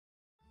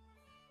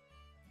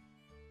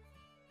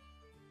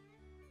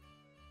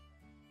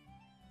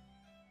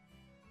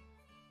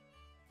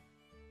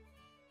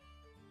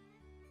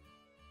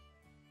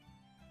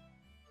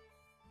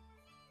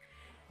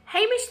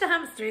Hamish the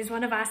Hamster is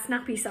one of our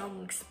Snappy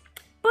songs,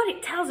 but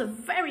it tells a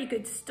very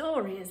good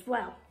story as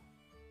well.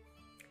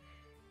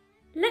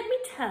 Let me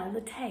tell the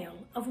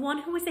tale of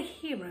one who was a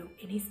hero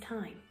in his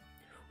time.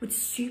 With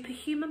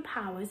superhuman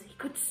powers, he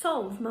could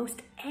solve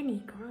most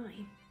any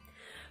crime.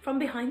 From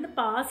behind the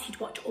bars,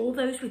 he'd watch all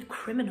those with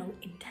criminal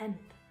intent.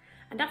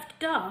 And after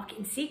dark,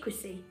 in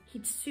secrecy,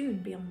 he'd soon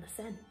be on the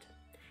scent.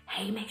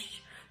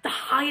 Hamish, the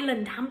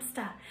Highland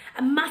Hamster,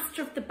 a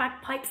master of the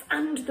bagpipes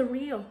and the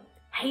reel.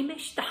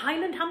 Hamish, the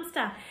Highland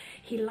Hamster,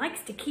 he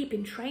likes to keep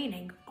in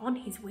training on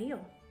his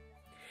wheel.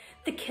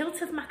 The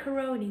kilt of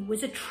macaroni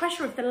was a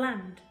treasure of the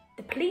land.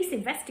 The police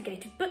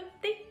investigated, but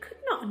they could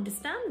not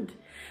understand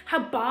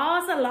how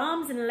bars,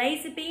 alarms and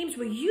laser beams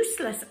were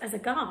useless as a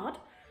guard.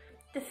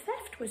 The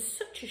theft was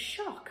such a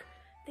shock,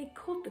 they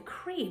called the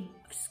cream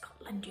of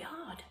Scotland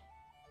Yard.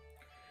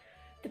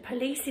 The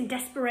police, in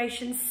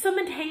desperation,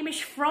 summoned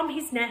Hamish from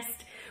his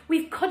nest.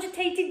 We've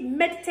cogitated,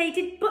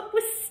 meditated, but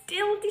we're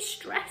still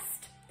distressed.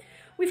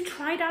 We've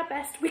tried our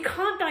best, we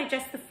can't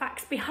digest the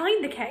facts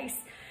behind the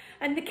case,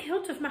 and the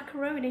kilt of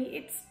macaroni,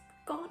 it's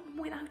gone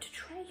without a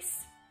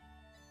trace.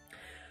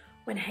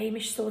 When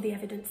Hamish saw the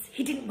evidence,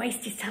 he didn't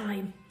waste his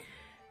time.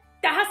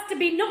 There has to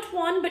be not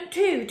one but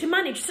two to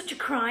manage such a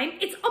crime.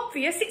 It's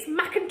obvious it's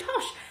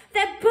Macintosh.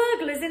 They're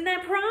burglars in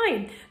their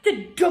prime.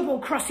 The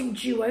double-crossing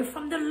duo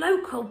from the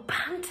local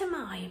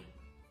pantomime.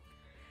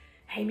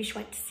 Hamish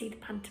went to see the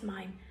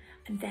pantomime,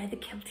 and there the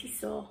kilt he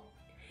saw.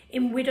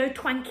 In Widow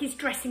Twanky's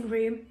dressing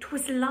room,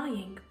 'twas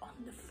lying on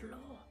the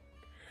floor.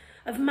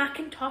 Of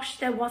Macintosh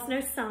there was no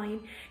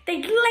sign.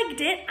 They'd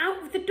legged it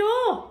out of the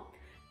door.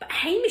 But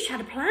Hamish had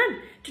a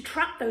plan to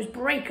trap those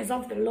breakers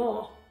of the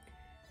law.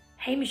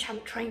 Hamish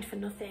hadn't trained for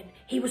nothing.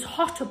 He was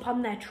hot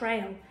upon their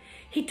trail.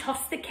 He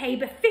tossed the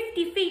caber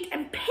 50 feet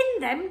and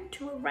pinned them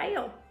to a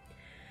rail.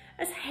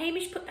 As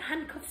Hamish put the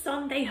handcuffs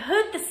on, they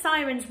heard the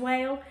sirens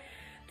wail.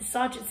 The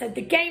sergeant said,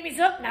 "The game is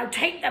up, now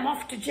take them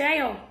off to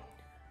jail."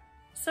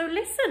 So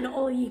listen,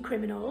 all ye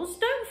criminals,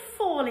 don't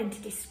fall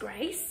into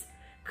disgrace,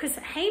 'cause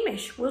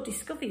Hamish will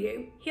discover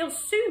you. He'll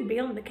soon be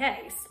on the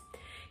case.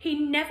 He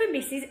never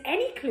misses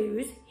any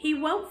clues. He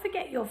won't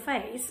forget your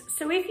face.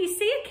 So if you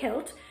see a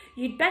kilt,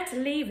 you'd better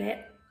leave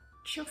it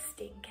just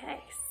in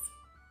case.